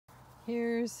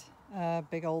Here's a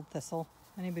big old thistle.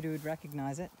 Anybody would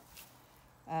recognize it.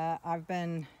 I've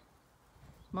been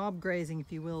mob grazing,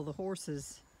 if you will, the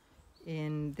horses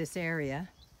in this area.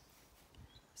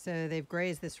 So they've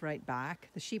grazed this right back.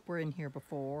 The sheep were in here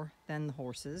before, then the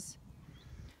horses.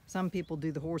 Some people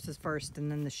do the horses first and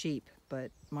then the sheep,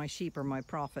 but my sheep are my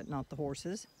prophet, not the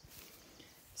horses.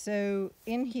 So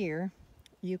in here,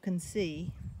 you can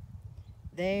see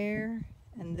there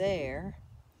and there,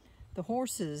 the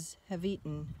horses have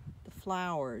eaten the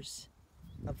flowers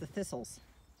of the thistles.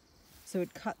 So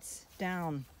it cuts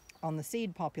down on the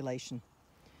seed population.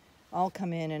 I'll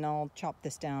come in and I'll chop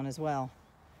this down as well.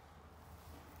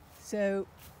 So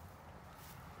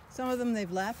some of them they've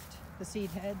left, the seed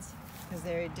heads, because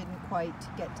they didn't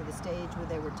quite get to the stage where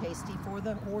they were tasty for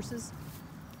the horses.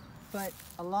 But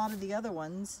a lot of the other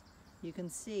ones, you can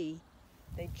see,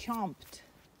 they chomped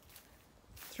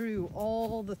through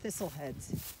all the thistle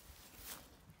heads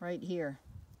right here.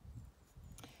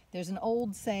 There's an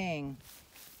old saying,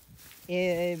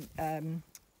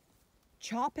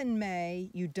 chop in May,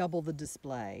 you double the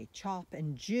display. Chop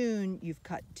in June, you've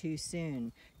cut too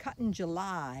soon. Cut in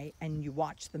July, and you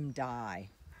watch them die.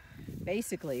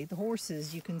 Basically, the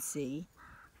horses, you can see,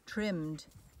 trimmed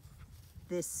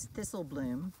this thistle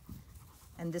bloom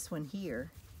and this one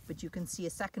here, but you can see a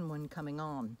second one coming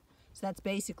on. So that's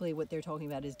basically what they're talking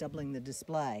about, is doubling the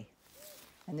display.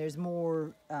 And there's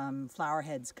more flower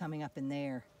heads coming up in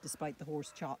there, despite the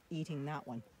horse eating that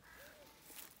one.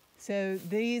 So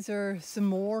these are some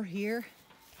more here,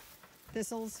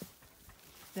 thistles,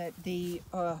 that the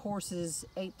horses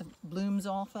ate the blooms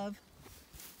off of.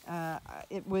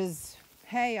 It was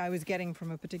hay I was getting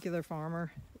from a particular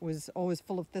farmer. It was always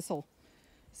full of thistle.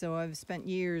 So I've spent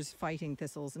years fighting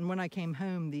thistles, and when I came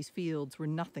home, these fields were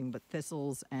nothing but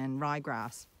thistles and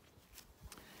ryegrass.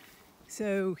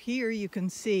 So here you can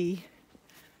see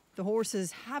the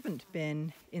horses haven't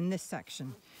been in this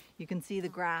section. You can see the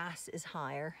grass is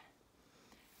higher,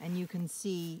 and you can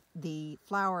see the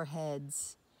flower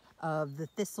heads of the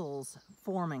thistles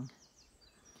forming.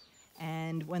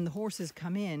 And when the horses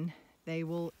come in, they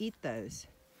will eat those.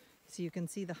 So you can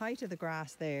see the height of the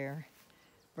grass there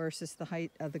versus the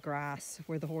height of the grass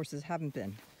where the horses haven't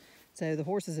been. So the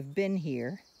horses have been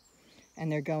here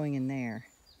and they're going in there.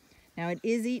 Now it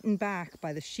is eaten back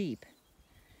by the sheep,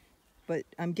 but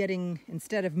I'm getting,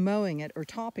 instead of mowing it or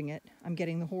topping it, I'm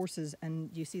getting the horses, and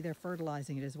you see they're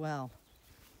fertilizing it as well.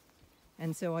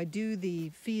 And so I do the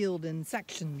field in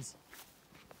sections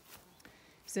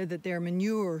so that their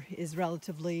manure is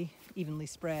relatively evenly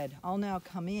spread. I'll now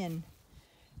come in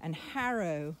and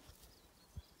harrow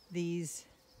these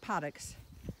paddocks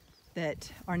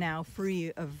that are now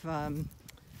free of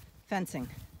fencing.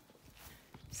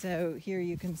 So here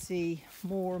you can see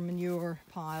more manure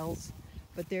piles,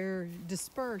 but they're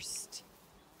dispersed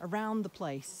around the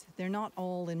place. They're not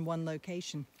all in one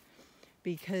location,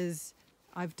 because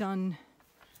I've done,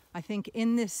 I think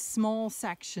in this small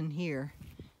section here,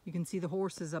 you can see the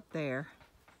horses up there.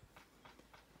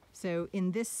 So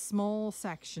in this small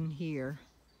section here,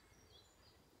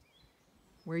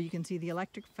 where you can see the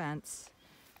electric fence,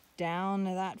 down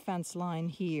that fence line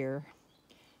here,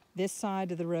 this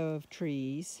side of the row of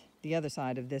trees, the other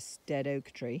side of this dead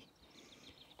oak tree,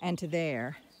 and to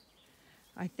there,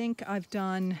 I think I've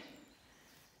done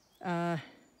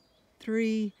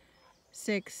 3,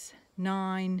 6,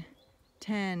 9,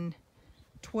 10,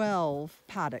 12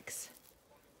 paddocks.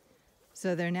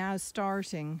 So they're now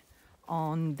starting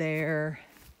on their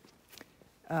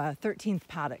 13th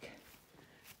paddock,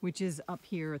 which is up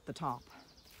here at the top.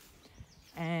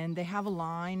 And they have a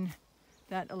line,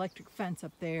 that electric fence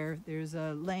up there, there's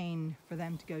a lane for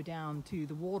them to go down to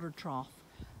the water trough,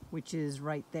 which is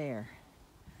right there.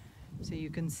 So you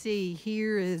can see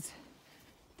here is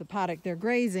the paddock they're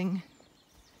grazing,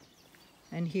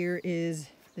 and here is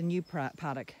the new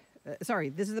paddock. Sorry,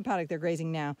 this is the paddock they're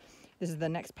grazing now. This is the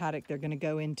next paddock they're going to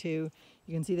go into.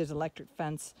 You can see there's electric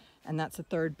fence, and that's the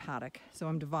third paddock. So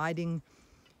I'm dividing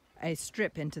a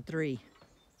strip into 3.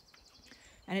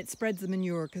 And it spreads the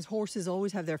manure, because horses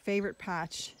always have their favorite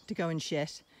patch to go and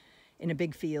shit in a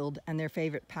big field and their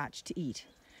favorite patch to eat.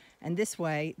 And this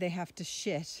way they have to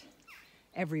shit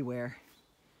everywhere.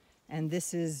 And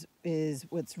this is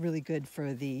what's really good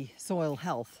for the soil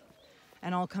health.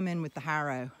 And I'll come in with the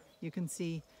harrow. You can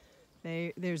see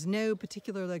there's no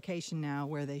particular location now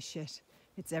where they shit.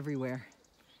 It's everywhere,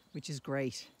 which is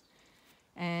great.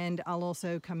 And I'll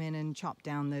also come in and chop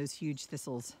down those huge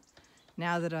thistles.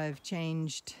 Now that I've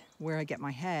changed where I get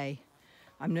my hay,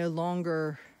 I'm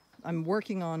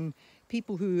working on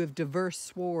people who have diverse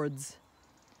swards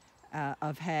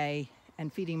of hay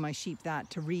and feeding my sheep that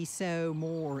to re-sow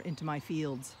more into my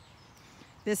fields.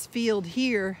 This field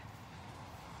here,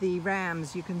 the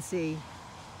rams, you can see,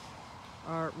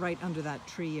 are right under that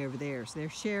tree over there. So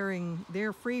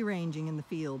they're free ranging in the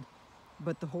field,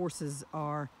 but the horses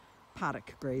are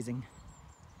paddock grazing.